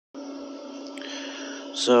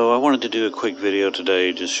So I wanted to do a quick video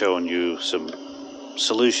today just showing you some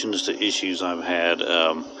solutions to issues I've had,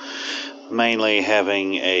 mainly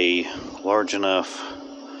having a large enough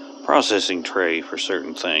processing tray for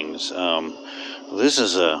certain things. This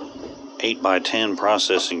is a 8x10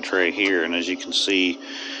 processing tray here, and as you can see,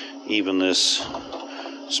 even this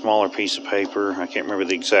smaller piece of paper, I can't remember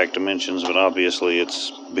the exact dimensions, but obviously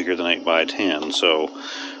it's bigger than 8x10, so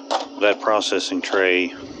that processing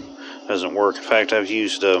tray doesn't work. In fact, I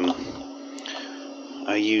use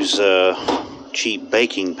cheap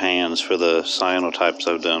baking pans for the cyanotypes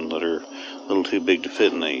I've done that are a little too big to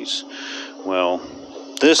fit in these. Well,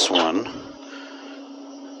 this one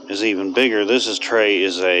is even bigger. This tray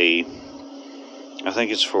is I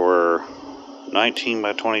think it's for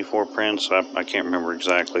 19x24 prints. I can't remember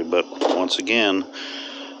exactly, but once again,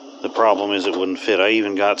 the problem is it wouldn't fit. I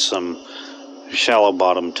even got some shallow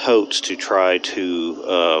bottom totes to try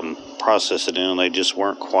to process it in, and they just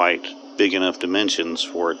weren't quite big enough dimensions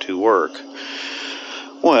for it to work.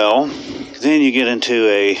 Well, then you get into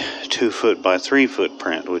a 2-foot by 3-foot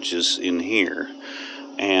print, which is in here,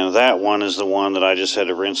 and that one is the one that I just had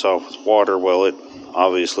to rinse off with water. Well, it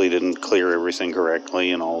obviously didn't clear everything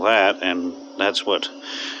correctly and all that, and that's what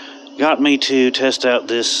got me to test out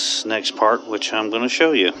this next part, which I'm going to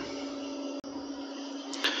show you.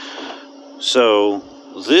 So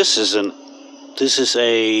this is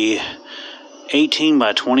a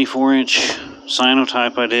 18x24 inch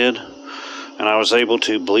Cyanotype I did, and I was able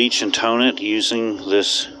to bleach and tone it using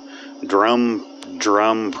this drum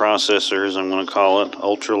processor, as I'm going to call it,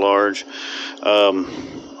 ultra large.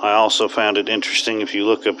 I also found it interesting, if you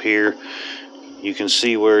look up here, you can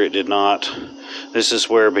see where it did not. This is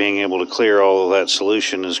where being able to clear all of that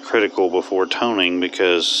solution is critical before toning,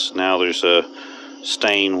 because now there's a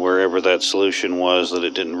stain wherever that solution was that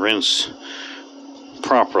it didn't rinse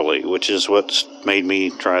properly, which is what made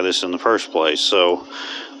me try this in the first place. So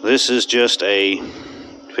this is just a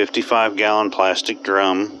 55-gallon plastic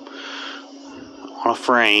drum on a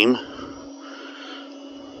frame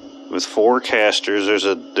with 4 castors. There's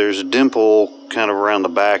a dimple kind of around the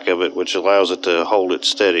back of it, which allows it to hold it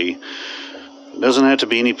steady. It doesn't have to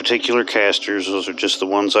be any particular castors, those are just the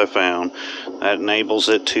ones I found. That enables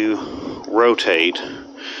it to rotate.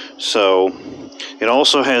 So it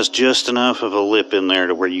also has just enough of a lip in there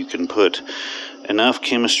to where you can put enough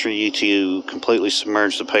chemistry to completely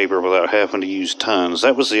submerge the paper without having to use tons.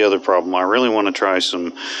 That was the other problem. I really want to try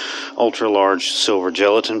some ultra large silver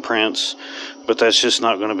gelatin prints, but that's just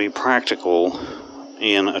not going to be practical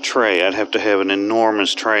in a tray. I'd have to have an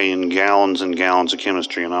enormous tray and gallons of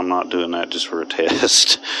chemistry, and I'm not doing that just for a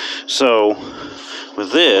test. So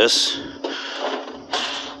with this,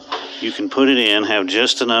 you can put it in, have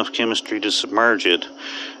just enough chemistry to submerge it,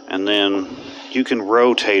 and then you can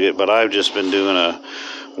rotate it. But I've just been doing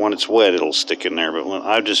when it's wet, it'll stick in there, but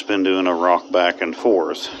I've just been doing a rock back and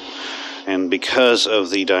forth. And because of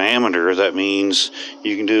the diameter, that means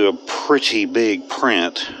you can do a pretty big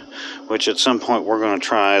print, which at some point we're going to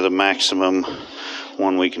try the maximum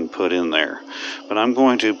one we can put in there. But I'm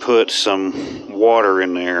going to put some water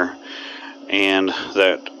in there and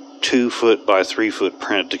that 2-foot by 3-foot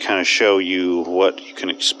print to kind of show you what you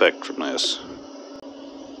can expect from this.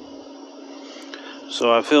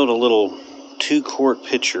 So I filled a little 2-quart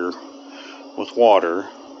pitcher with water,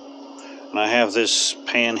 and I have this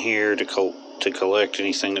pan here to collect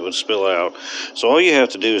anything that would spill out. So all you have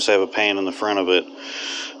to do is have a pan in the front of it,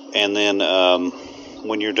 and then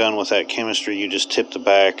when you're done with that chemistry, you just tip the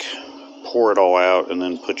back, pour it all out, and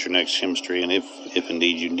then put your next chemistry in, if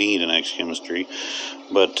indeed you need an next chemistry.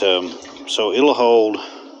 But so it'll hold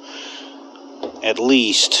at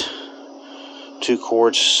least 2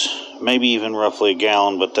 quarts, maybe even roughly a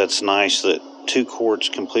gallon, but that's nice that 2 quarts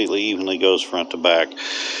completely evenly goes front to back.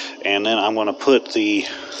 And then I'm going to put the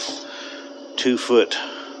 2-foot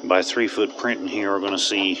by 3-foot print in here. We're going to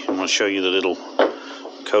see, I'm going to show you that it'll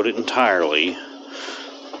coat it entirely.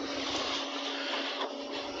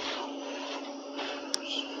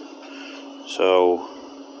 So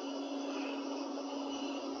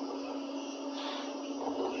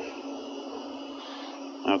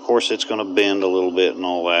now, of course, it's going to bend a little bit and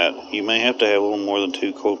all that. You may have to have a little more than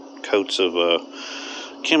 2 coats of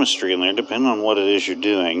chemistry in there, depending on what it is you're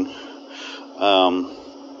doing.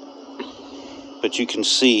 But you can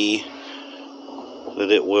see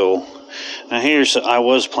that it will. Now I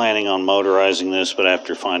was planning on motorizing this, but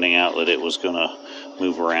after finding out that it was going to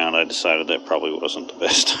move around, I decided that probably wasn't the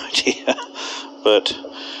best idea. But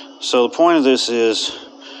so the point of this is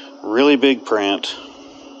really big print,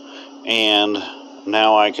 and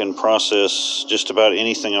now I can process just about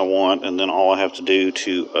anything I want, and then all I have to do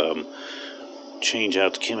to change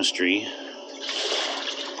out the chemistry,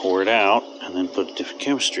 pour it out, and then put a different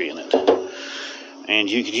chemistry in it. And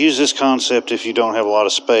you could use this concept if you don't have a lot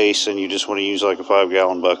of space and you just want to use like a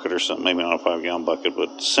 5-gallon bucket or something. Maybe not a 5-gallon bucket,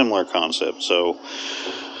 but similar concept. So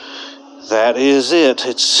that is it.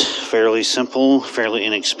 It's fairly simple, fairly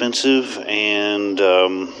inexpensive, and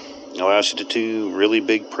allows you to do really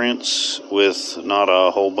big prints with not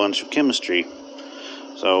a whole bunch of chemistry.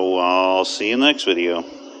 So I'll see you in the next video.